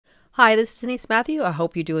Hi, this is Denise Matthew. I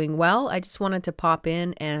hope you're doing well. I just wanted to pop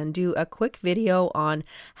in and do a quick video on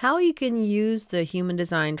how you can use the human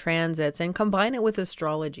design transits and combine it with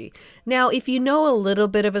astrology. Now, if you know a little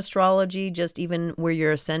bit of astrology, just even where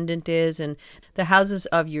your ascendant is and the houses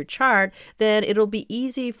of your chart, then it'll be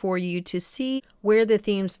easy for you to see where the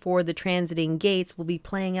themes for the transiting gates will be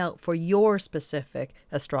playing out for your specific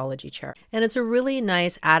astrology chart. And it's a really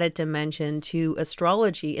nice added dimension to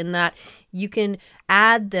astrology in that you can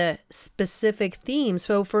add the specific theme.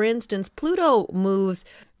 So for instance, Pluto moves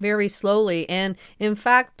very slowly. And in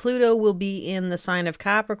fact, Pluto will be in the sign of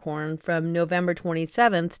Capricorn from November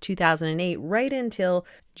 27th, 2008, right until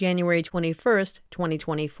January 21st,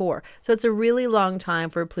 2024. So it's a really long time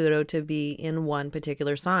for Pluto to be in one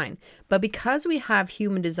particular sign. But because we have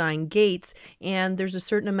human design gates, and there's a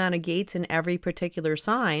certain amount of gates in every particular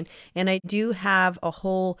sign, and I do have a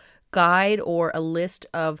whole guide or a list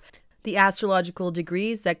of the astrological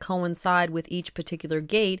degrees that coincide with each particular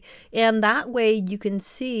gate, and that way you can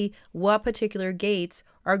see what particular gates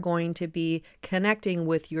are going to be connecting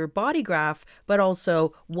with your body graph, but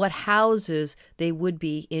also what houses they would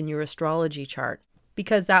be in your astrology chart,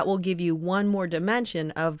 because that will give you one more dimension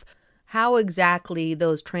of how exactly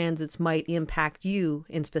those transits might impact you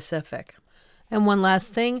in specific. And one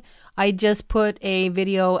last thing, I just put a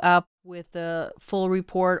video up with the full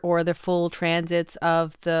report or the full transits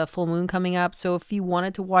of the full moon coming up. So if you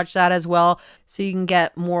wanted to watch that as well, so you can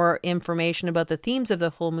get more information about the themes of the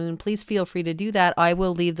full moon, please feel free to do that. I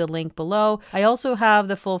will leave the link below. I also have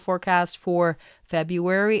the full forecast for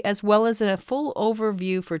February, as well as a full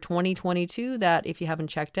overview for 2022 that if you haven't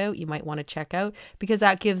checked out, you might want to check out, because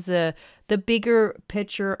that gives the bigger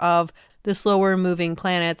picture of the slower moving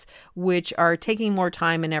planets, which are taking more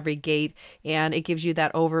time in every gate, and it gives you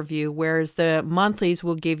that overview, whereas the monthlies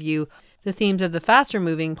will give you the themes of the faster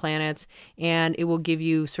moving planets, and it will give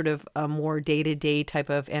you sort of a more day-to-day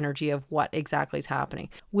type of energy of what exactly is happening.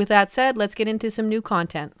 With that said, let's get into some new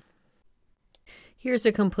content. Here's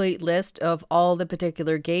a complete list of all the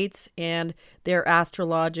particular gates and their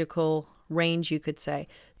astrological range, you could say.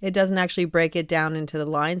 It doesn't actually break it down into the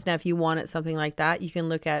lines. Now, if you wanted something like that, you can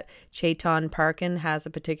look at Chetan Parkin has a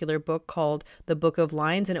particular book called The Book of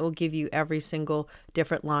Lines, and it will give you every single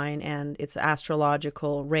different line and its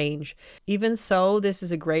astrological range. Even so, this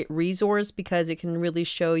is a great resource because it can really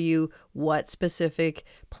show you what specific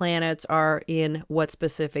planets are in what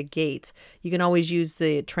specific gates. You can always use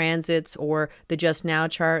the transits or the Just Now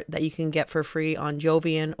chart that you can get for free on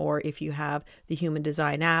Jovian, or if you have the Human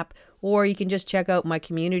Design app, or you can just check out my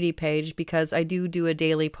community page, because I do a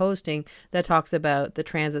daily posting that talks about the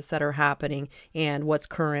transits that are happening and what's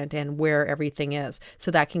current and where everything is. So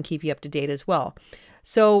that can keep you up to date as well.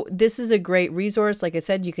 So this is a great resource. Like I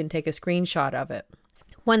said, you can take a screenshot of it.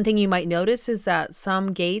 One thing you might notice is that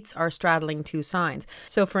some gates are straddling two signs.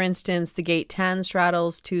 So for instance, the gate 10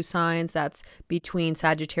 straddles two signs. That's between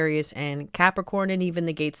Sagittarius and Capricorn, and even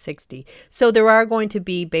the gate 60. So there are going to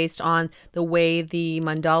be, based on the way the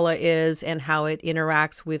mandala is and how it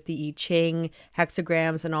interacts with the I Ching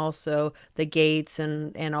hexagrams and also the gates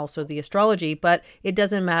and also the astrology, but it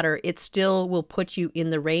doesn't matter. It still will put you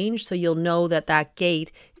in the range, so you'll know that that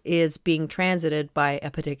gate is being transited by a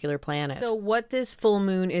particular planet. So what this full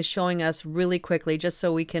moon is showing us really quickly, just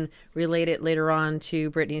so we can relate it later on to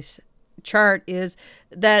Brittany's chart, is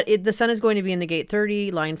that the sun is going to be in the gate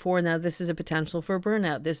 30, line 4. Now this is a potential for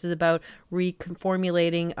burnout. This is about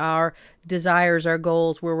reformulating our desires, our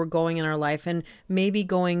goals, where we're going in our life, and maybe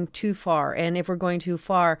going too far. And if we're going too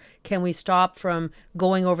far, can we stop from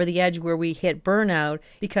going over the edge where we hit burnout?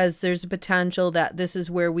 Because there's a potential that this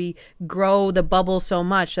is where we grow the bubble so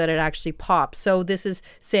much that it actually pops. So this is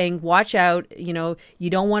saying, watch out, you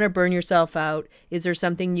don't want to burn yourself out. Is there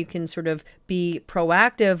something you can sort of be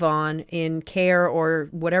proactive on in care or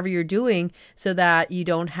whatever you're doing, so that you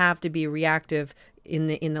don't have to be reactive in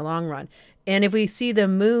the long run? And if we see the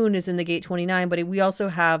moon is in the gate 29, but we also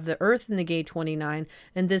have the earth in the gate 29,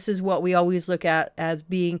 and this is what we always look at as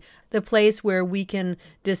being the place where we can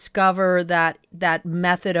discover that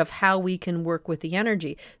method of how we can work with the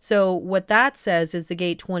energy. So what that says is the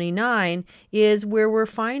gate 29 is where we're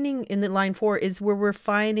finding, in the line 4, is where we're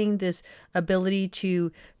finding this ability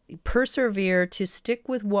to persevere, to stick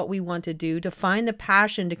with what we want to do, to find the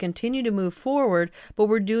passion to continue to move forward, but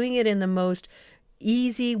we're doing it in the most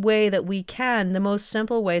easy way that we can, the most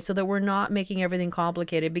simple way, so that we're not making everything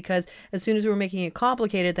complicated, because as soon as we're making it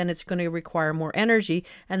complicated, then it's going to require more energy,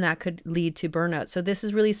 and that could lead to burnout. So this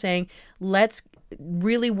is really saying, let's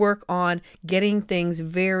really work on getting things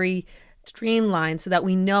very streamlined so that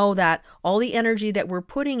we know that all the energy that we're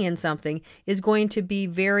putting in something is going to be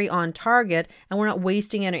very on target, and we're not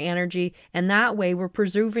wasting any energy. And that way we're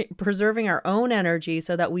preserving our own energy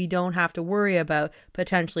so that we don't have to worry about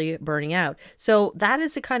potentially burning out. So that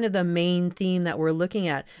is the kind of the main theme that we're looking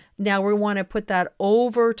at. Now we want to put that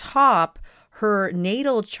over top her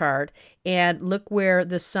natal chart and look where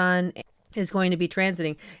the sun is going to be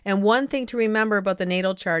transiting. And one thing to remember about the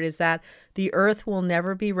natal chart is that the earth will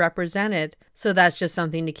never be represented. So that's just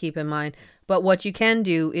something to keep in mind. But what you can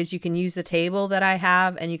do is you can use the table that I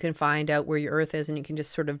have, and you can find out where your earth is, and you can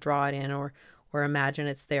just sort of draw it in, or imagine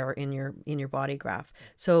it's there in your body graph.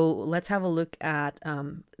 So let's have a look at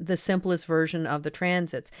the simplest version of the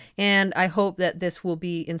transits. And I hope that this will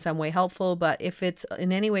be in some way helpful, but if it's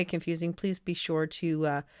in any way confusing, please be sure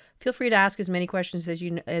to feel free to ask as many questions as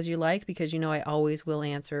you like, because I always will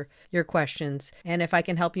answer your questions. And if I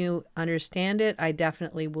can help you understand it, I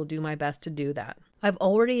definitely will do my best to do that. I've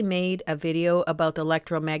already made a video about the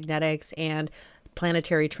electromagnetics and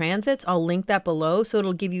planetary transits. I'll link that below, so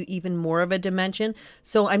it'll give you even more of a dimension.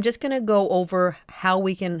 So I'm just going to go over how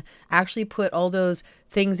we can actually put all those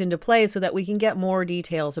things into play so that we can get more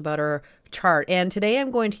details about our chart. And today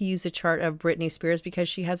I'm going to use the chart of Britney Spears because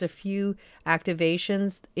she has a few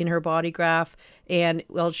activations in her body graph, and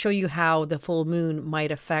I'll show you how the full moon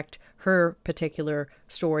might affect her particular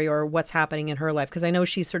story or what's happening in her life, because I know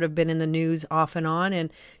she's sort of been in the news off and on,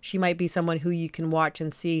 and she might be someone who you can watch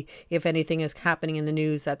and see if anything is happening in the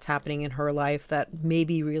news that's happening in her life that may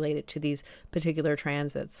be related to these particular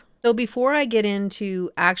transits. So before I get into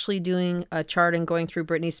actually doing a chart and going through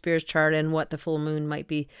Britney Spears' chart and what the full moon might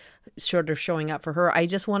be sort of showing up for her, I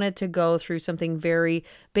just wanted to go through something very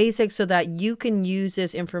basic so that you can use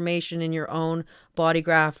this information in your own body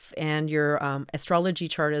graph and your astrology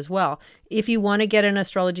chart as well. If you want to get an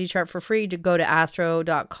astrology chart for free, to go to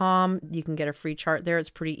astro.com. You can get a free chart there. It's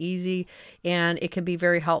pretty easy and it can be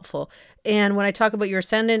very helpful. And when I talk about your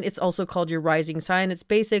ascendant, it's also called your rising sign. It's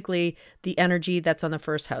basically the energy that's on the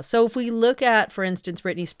first house. So if we look at, for instance,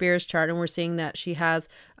 Britney Spears' chart, and we're seeing that she has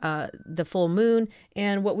the full moon,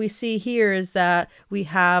 and what we see here is that we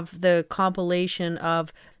have the compilation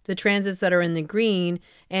of the transits that are in the green,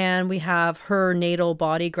 and we have her natal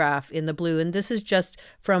body graph in the blue. And this is just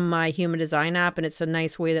from my Human Design app, and it's a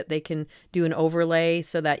nice way that they can do an overlay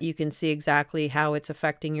so that you can see exactly how it's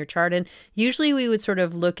affecting your chart. And usually we would sort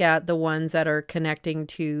of look at the ones that are connecting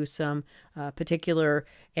to some particular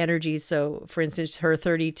energies. So for instance, her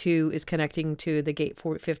 32 is connecting to the gate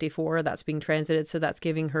 54 that's being transited. So that's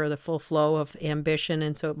giving her the full flow of ambition.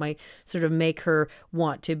 And so it might sort of make her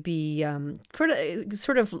want to be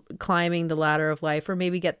sort of climbing the ladder of life, or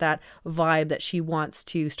maybe get that vibe that she wants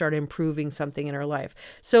to start improving something in her life.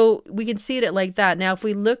 So we can see it like that. Now, if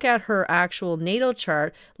we look at her actual natal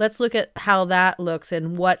chart, let's look at how that looks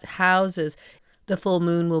and what houses the full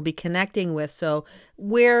moon will be connecting with. So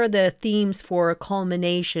where the themes for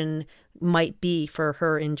culmination might be for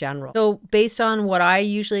her in general. So based on what I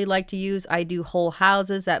usually like to use, I do whole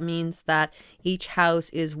houses. That means that each house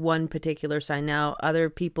is one particular sign. Now,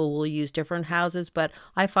 other people will use different houses, but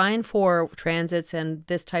I find for transits and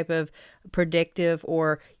this type of predictive,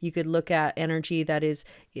 or you could look at energy that is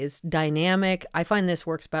dynamic, I find this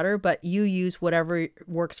works better, but you use whatever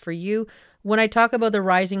works for you. When I talk about the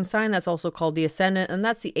rising sign, that's also called the ascendant, and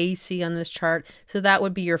that's the AC on this chart. So that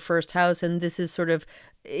would be your first house, and this is sort of,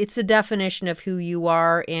 it's a definition of who you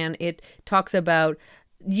are, and it talks about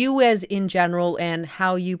you as in general and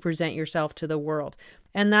how you present yourself to the world.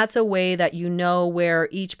 And that's a way that you know where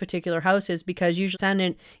each particular house is, because usually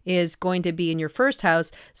ascendant is going to be in your first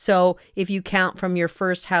house. So if you count from your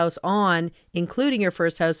first house on, including your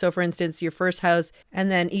first house, so for instance, your first house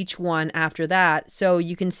and then each one after that, so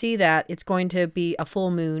you can see that it's going to be a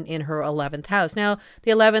full moon in her 11th house. Now,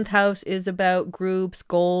 the 11th house is about groups,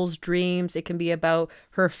 goals, dreams. It can be about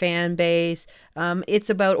her fan base. It's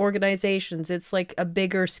about organizations. It's like a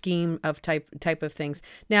bigger scheme of type of things.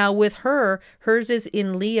 Now, with hers is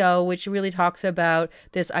in Leo, which really talks about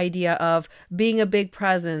this idea of being a big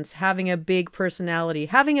presence, having a big personality,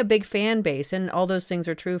 having a big fan base, and all those things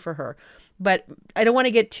are true for her. But I don't want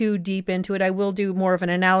to get too deep into it. I will do more of an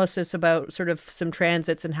analysis about sort of some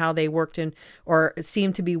transits and how they worked in or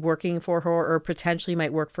seem to be working for her, or potentially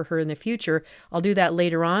might work for her in the future. I'll do that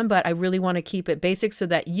later on, but I really want to keep it basic so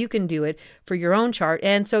that you can do it for your own chart.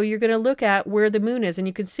 And so you're going to look at where the moon is, and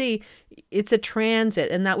you can see it's a transit,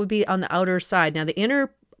 and that would be on the outer side. Now, the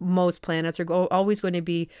inner most planets are always going to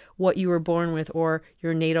be what you were born with or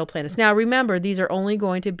your natal planets. Now, remember, these are only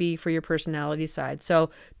going to be for your personality side. So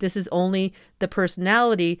this is only the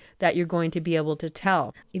personality that you're going to be able to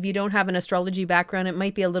tell. If you don't have an astrology background, it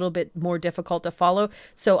might be a little bit more difficult to follow.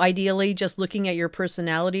 So ideally, just looking at your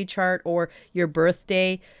personality chart or your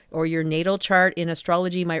birthday or your natal chart in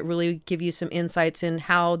astrology might really give you some insights in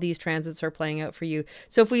how these transits are playing out for you.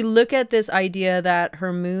 So if we look at this idea that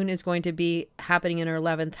her moon is going to be happening in her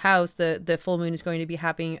 11th house, the full moon is going to be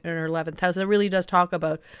happening in her 11th house. It really does talk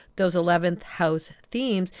about those 11th house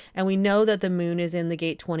themes. And we know that the moon is in the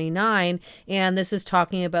gate 29. And this is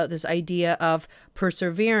talking about this idea of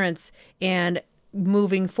perseverance and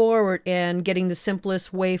moving forward and getting the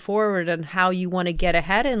simplest way forward and how you want to get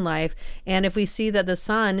ahead in life. And if we see that the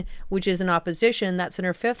sun, which is in opposition, that's in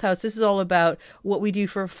her 5th house, this is all about what we do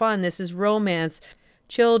for fun. This is romance,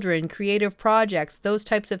 children, creative projects, those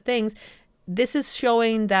types of things. This is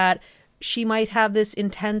showing that she might have this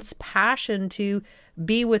intense passion to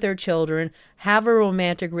be with her children, have a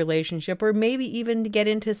romantic relationship, or maybe even to get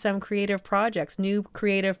into some creative projects, new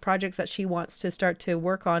creative projects that she wants to start to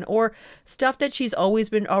work on, or stuff that she's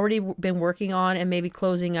already been working on and maybe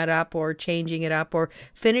closing it up or changing it up or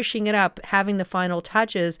finishing it up, having the final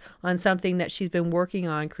touches on something that she's been working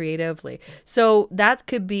on creatively. So that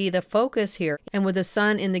could be the focus here. And with the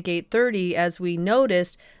sun in the gate 30, as we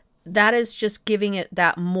noticed, that is just giving it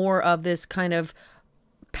that more of this kind of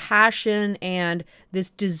passion and this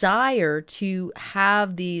desire to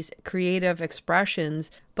have these creative expressions.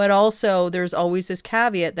 But also there's always this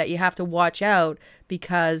caveat that you have to watch out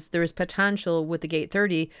because there is potential with the gate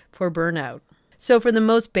 30 for burnout. So for the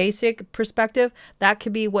most basic perspective, that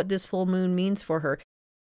could be what this full moon means for her.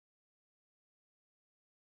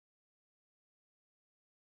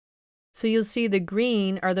 So you'll see the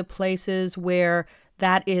green are the places where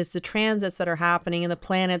that is the transits that are happening and the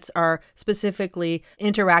planets are specifically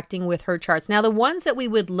interacting with her charts. Now, the ones that we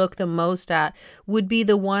would look the most at would be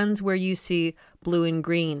the ones where you see blue and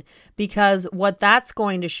green, because what that's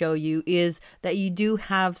going to show you is that you do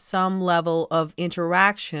have some level of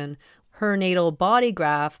interaction, her natal body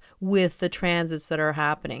graph, with the transits that are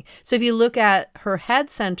happening. So if you look at her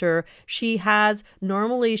head center,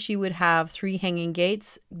 normally she would have 3 hanging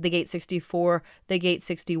gates, the gate 64, the gate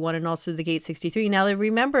 61, and also the gate 63. Now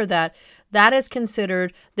remember that is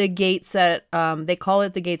considered the gates that they call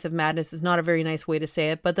it the gates of madness. Is not a very nice way to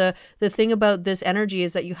say it, but the thing about this energy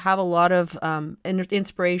is that you have a lot of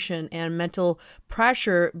inspiration and mental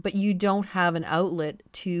pressure, but you don't have an outlet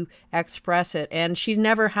to express it, and she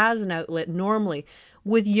never has an outlet normally.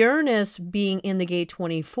 With Uranus being in the gate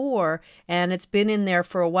 24, and it's been in there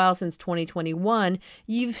for a while since 2021,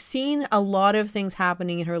 you've seen a lot of things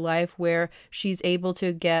happening in her life where she was able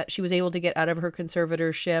to get out of her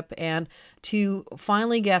conservatorship and to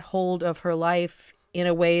finally get hold of her life in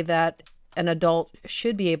a way that an adult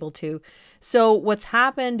should be able to. So what's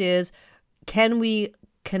happened is, can we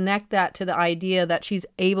connect that to the idea that she's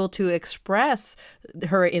able to express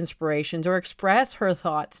her inspirations or express her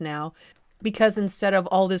thoughts now? Because instead of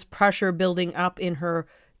all this pressure building up in her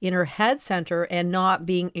head center and not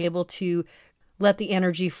being able to let the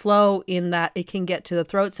energy flow in that it can get to the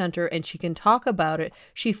throat center and she can talk about it,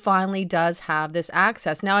 she finally does have this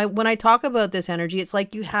access. Now, when I talk about this energy, it's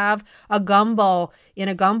like you have a gumball in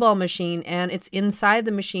a gumball machine and it's inside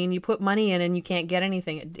the machine. You put money in and you can't get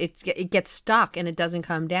anything. It gets stuck and it doesn't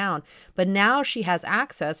come down. But now she has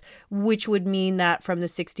access, which would mean that from the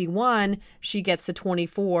 61, she gets the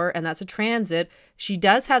 24, and that's a transit. She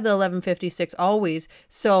does have the 1156 always.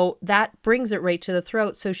 So that brings it right to the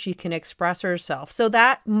throat so she can express herself. So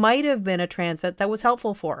that might have been a transit that was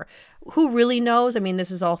helpful for her. Who really knows? I mean, this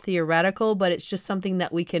is all theoretical, but it's just something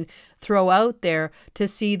that we can throw out there to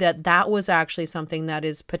see that that was actually something that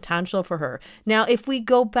is potential for her. Now, if we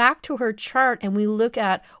go back to her chart and we look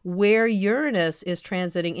at where Uranus is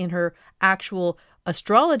transiting in her actual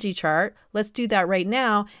astrology chart, let's do that right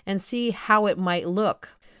now and see how it might look.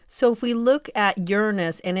 So if we look at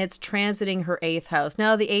Uranus and it's transiting her 8th house,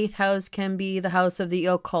 now the 8th house can be the house of the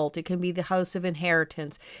occult. It can be the house of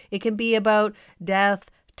inheritance. It can be about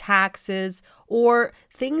death, taxes, or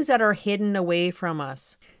things that are hidden away from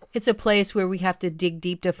us. It's a place where we have to dig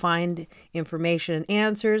deep to find information and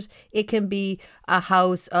answers. It can be a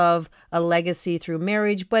house of a legacy through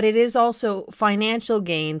marriage, but it is also financial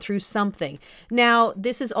gain through something. Now,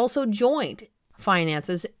 this is also joint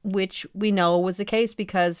finances, which we know was the case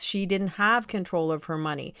because she didn't have control of her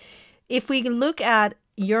money. If we look at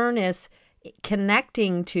Uranus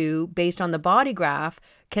connecting to, based on the body graph,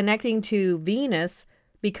 connecting to Venus,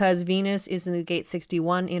 because Venus is in the gate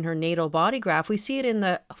 61 in her natal body graph. We see it in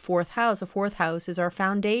the fourth house. The fourth house is our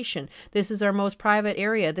foundation. This is our most private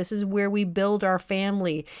area. This is where we build our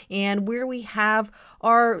family and where we have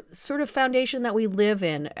our sort of foundation that we live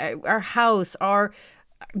in, our house, our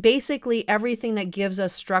basically everything that gives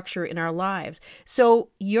us structure in our lives. So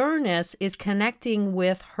Uranus is connecting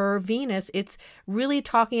with her Venus. It's really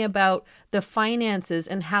talking about the finances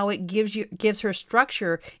and how it gives her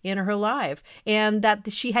structure in her life, and that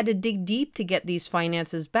she had to dig deep to get these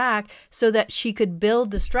finances back so that she could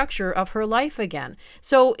build the structure of her life again.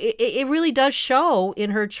 So it really does show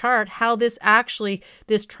in her chart how this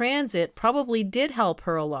transit probably did help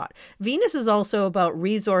her a lot. Venus is also about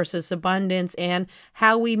resources, abundance, and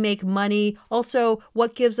how we make money, also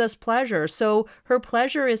what gives us pleasure. So her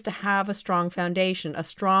pleasure is to have a strong foundation, a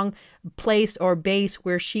strong place or base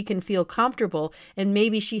where she can feel comfortable, and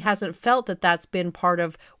maybe she hasn't felt that that's been part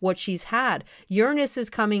of what she's had. Uranus is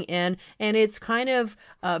coming in, and it's kind of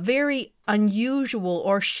very unusual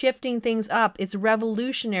or shifting things up. It's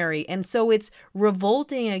revolutionary, and so it's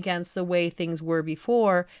revolting against the way things were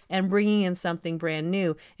before and bringing in something brand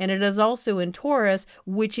new. And it is also in Taurus,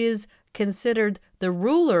 which is considered the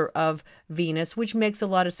ruler of Venus, which makes a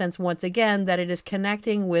lot of sense once again that it is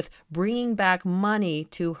connecting with bringing back money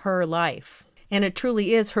to her life. And it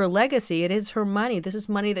truly is her legacy. It is her money. This is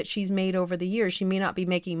money that she's made over the years. She may not be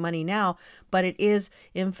making money now, but it is,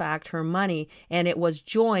 in fact, her money. And it was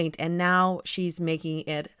joint, and now she's making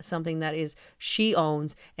it something that is she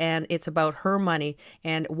owns, and it's about her money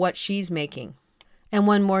and what she's making. And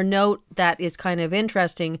one more note that is kind of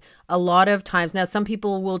interesting, a lot of times, now some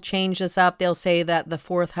people will change this up. They'll say that the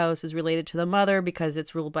fourth house is related to the mother because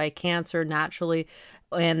it's ruled by Cancer naturally,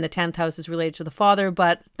 and the 10th house is related to the father.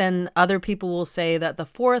 But then other people will say that the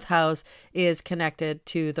fourth house is connected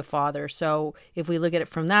to the father. So if we look at it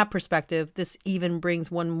from that perspective, this even brings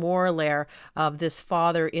one more layer of this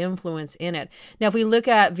father influence in it. Now, if we look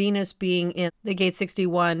at Venus being in the gate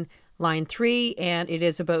 61, line 3, and it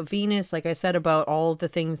is about Venus, like I said, about all the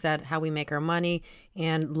things that how we make our money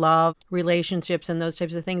and love, relationships, and those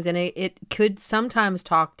types of things. And it could sometimes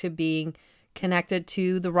talk to being connected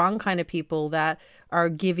to the wrong kind of people that are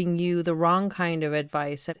giving you the wrong kind of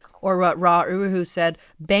advice, or what Ra Uru said,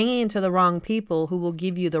 banging into the wrong people who will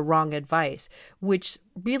give you the wrong advice, which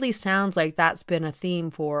really sounds like that's been a theme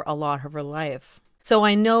for a lot of her life. So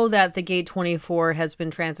I know that the gate 24 has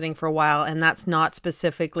been transiting for a while, and that's not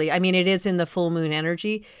specifically, I mean, it is in the full moon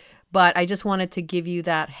energy, but I just wanted to give you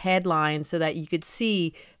that headline so that you could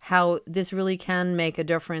see how this really can make a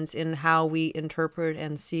difference in how we interpret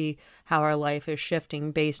and see how our life is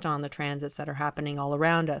shifting based on the transits that are happening all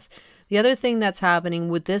around us. The other thing that's happening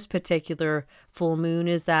with this particular full moon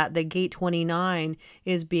is that the gate 29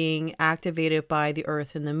 is being activated by the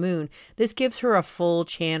Earth and the moon. This gives her a full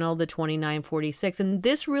channel, the 2946, and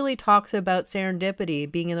this really talks about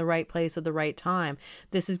serendipity, being in the right place at the right time.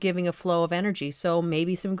 This is giving a flow of energy, so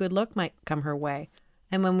maybe some good luck might come her way.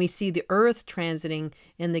 And when we see the Earth transiting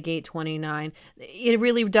in the gate 29, it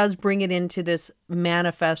really does bring it into this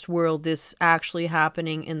manifest world, this actually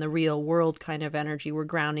happening in the real world kind of energy. We're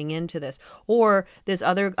grounding into this. Or this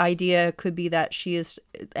other idea could be that she is,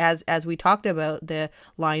 as we talked about the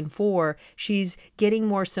line 4, she's getting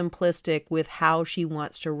more simplistic with how she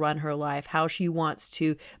wants to run her life, how she wants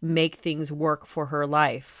to make things work for her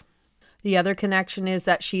life. The other connection is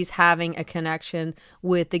that she's having a connection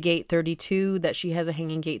with the gate 32, that she has a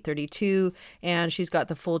hanging gate 32, and she's got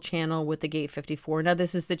the full channel with the gate 54. Now,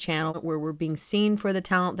 this is the channel where we're being seen for the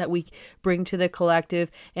talent that we bring to the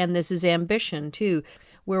collective, and this is ambition too,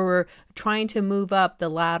 where we're trying to move up the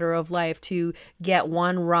ladder of life to get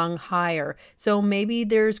one rung higher. So maybe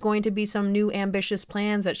there's going to be some new ambitious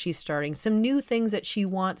plans that she's starting, some new things that she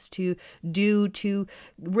wants to do to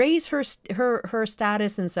raise her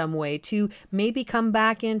status in some way, to maybe come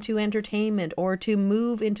back into entertainment or to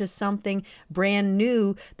move into something brand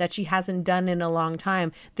new that she hasn't done in a long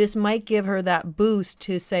time. This might give her that boost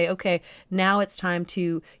to say, okay, now it's time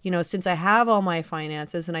to, since I have all my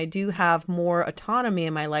finances and I do have more autonomy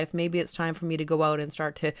in my life, maybe it's time for me to go out and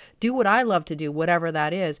start to do what I love to do, whatever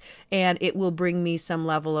that is. And it will bring me some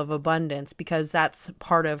level of abundance, because that's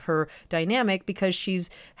part of her dynamic, because she's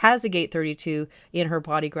has a gate 32 in her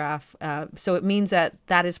body graph. So it means that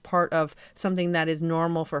that is part of something that is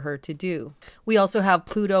normal for her to do. We also have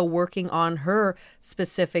Pluto working on her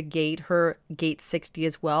specific gate, her gate 60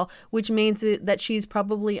 as well, which means that she's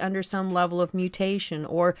probably under some level of mutation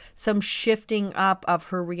or some shifting up of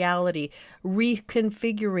her reality,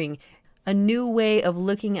 reconfiguring, a new way of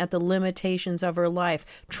looking at the limitations of her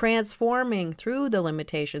life, transforming through the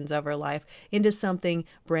limitations of her life into something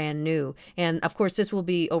brand new. And of course, this will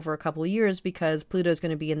be over a couple of years because Pluto is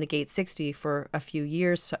going to be in the gate 60 for a few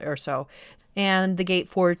years or so. And the gate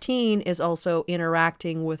 14 is also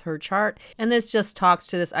interacting with her chart. And this just talks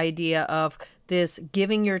to this idea of this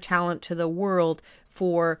giving your talent to the world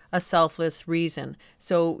for a selfless reason.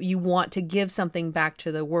 So you want to give something back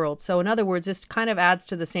to the world. So in other words, this kind of adds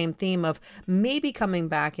to the same theme of maybe coming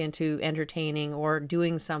back into entertaining or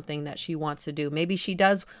doing something that she wants to do. Maybe she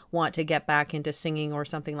does want to get back into singing or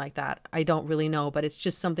something like that. I don't really know, but it's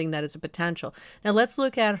just something that is a potential. Now let's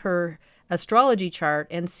look at her astrology chart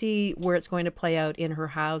and see where it's going to play out in her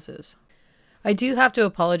houses. I do have to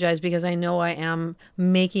apologize because I know I am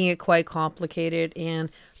making it quite complicated, and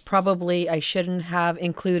probably I shouldn't have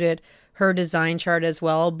included her design chart as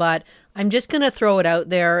well, but I'm just going to throw it out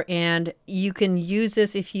there, and you can use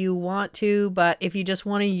this if you want to, but if you just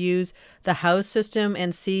want to use the house system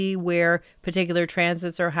and see where particular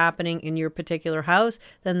transits are happening in your particular house,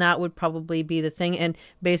 then that would probably be the thing, and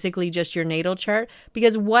basically just your natal chart.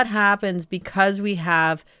 Because what happens, because we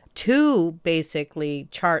have two basically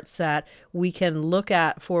charts that we can look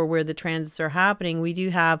at for where the transits are happening, we do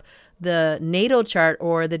have the natal chart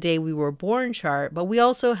or the day we were born chart, but we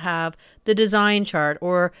also have the design chart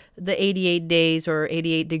or the 88 days or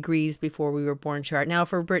 88 degrees before we were born chart. Now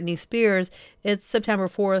for Britney Spears, it's September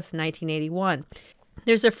 4th, 1981.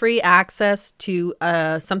 There's a free access to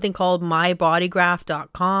something called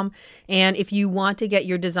mybodygraph.com. And if you want to get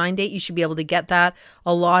your design date, you should be able to get that.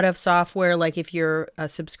 A lot of software, like if you're a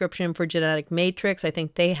subscription for Genetic Matrix, I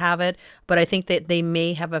think they have it. But I think that they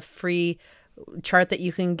may have a free chart that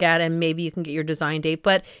you can get, and maybe you can get your design date.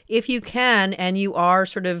 But if you can, and you are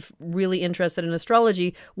sort of really interested in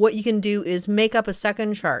astrology, what you can do is make up a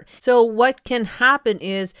second chart. So what can happen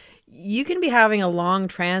is you can be having a long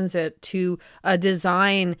transit to a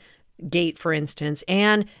design gate, for instance,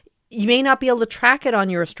 and you may not be able to track it on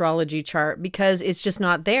your astrology chart because it's just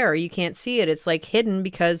not there. You can't see it. It's like hidden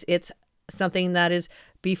because it's something that is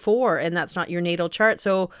before, and that's not your natal chart.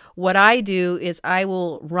 So what I do is I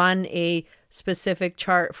will run a specific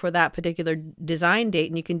chart for that particular design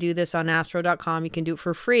date, and you can do this on astro.com. You can do it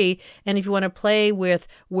for free. And if you want to play with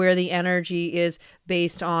where the energy is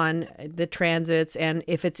based on the transits and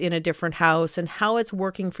if it's in a different house and how it's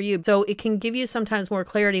working for you, so it can give you sometimes more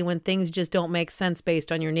clarity when things just don't make sense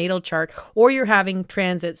based on your natal chart, or you're having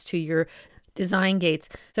transits to your design gates.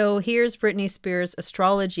 So here's Britney Spears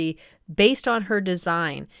astrology based on her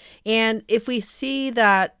design. And if we see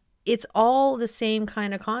that it's all the same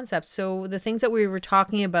kind of concept. So the things that we were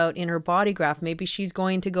talking about in her body graph, maybe she's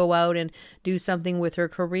going to go out and do something with her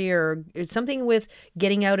career, or something with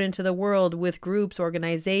getting out into the world with groups,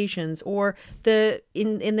 organizations, or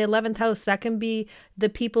in the 11th house, that can be the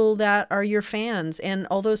people that are your fans and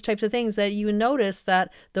all those types of things that you notice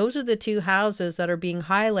that those are the two houses that are being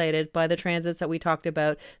highlighted by the transits that we talked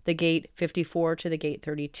about, the gate 54 to the gate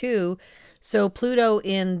 32. So Pluto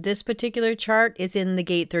in this particular chart is in the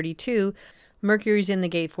gate 32, Mercury's in the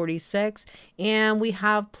gate 46, and we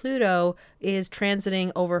have Pluto is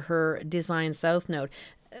transiting over her design south node.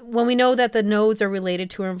 When we know that the nodes are related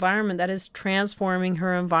to her environment, that is transforming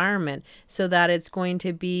her environment so that it's going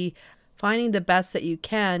to be finding the best that you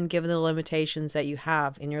can given the limitations that you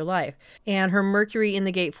have in your life. And her Mercury in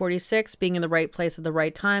the gate 46 being in the right place at the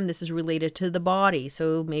right time, this is related to the body.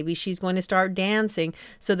 So maybe she's going to start dancing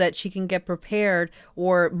so that she can get prepared,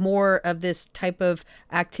 or more of this type of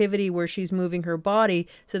activity where she's moving her body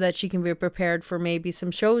so that she can be prepared for maybe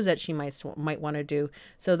some shows that she might want to do.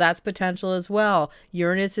 So that's potential as well.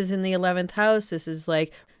 Uranus is in the 11th house. This is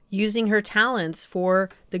like using her talents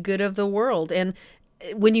for the good of the world. And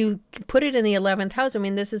when you put it in the 11th house, I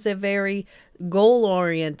mean, this is a very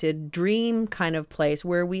goal-oriented dream kind of place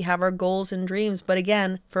where we have our goals and dreams. But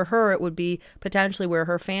again, for her, it would be potentially where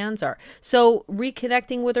her fans are. So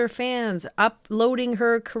reconnecting with her fans, uploading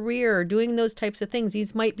her career, doing those types of things.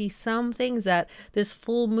 These might be some things that this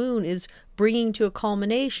full moon is bringing to a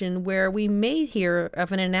culmination where we may hear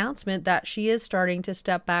of an announcement that she is starting to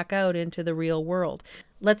step back out into the real world.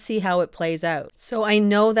 Let's see how it plays out. So I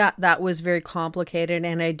know that that was very complicated,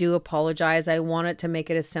 and I do apologize. I wanted to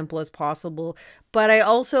make it as simple as possible, but I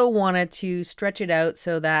also wanted to stretch it out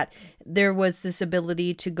so that there was this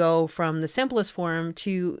ability to go from the simplest form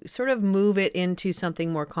to sort of move it into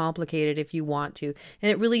something more complicated if you want to.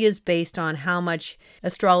 And it really is based on how much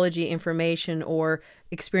astrology information or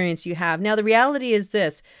experience you have. Now, the reality is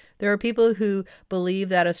this. There are people who believe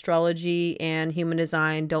that astrology and human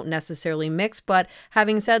design don't necessarily mix, but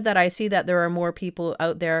having said that, I see that there are more people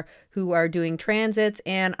out there who are doing transits,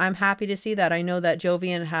 and I'm happy to see that. I know that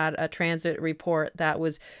Jovian had a transit report that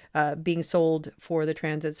was being sold for the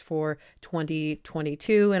transits for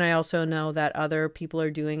 2022, and I also know that other people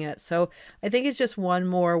are doing it. So I think it's just one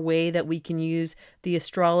more way that we can use the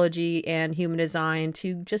astrology and human design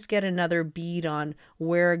to just get another bead on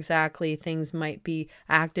where exactly things might be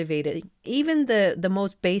activated. Even the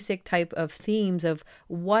most basic type of themes of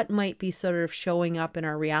what might be sort of showing up in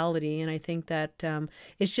our reality. And I think that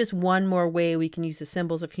it's just one more way we can use the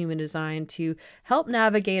symbols of human design to help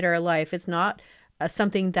navigate our life. It's not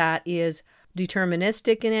something that is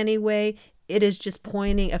deterministic in any way. It is just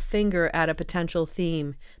pointing a finger at a potential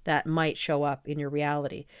theme that might show up in your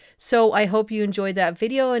reality. So I hope you enjoyed that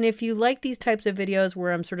video. And if you like these types of videos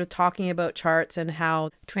where I'm sort of talking about charts and how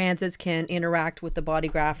transits can interact with the body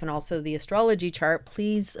graph and also the astrology chart,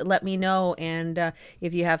 please let me know. And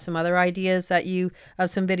if you have some other ideas that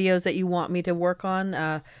some videos that you want me to work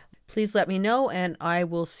on, please let me know and I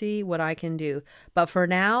will see what I can do. But for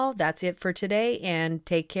now, that's it for today, and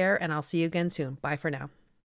take care, and I'll see you again soon. Bye for now.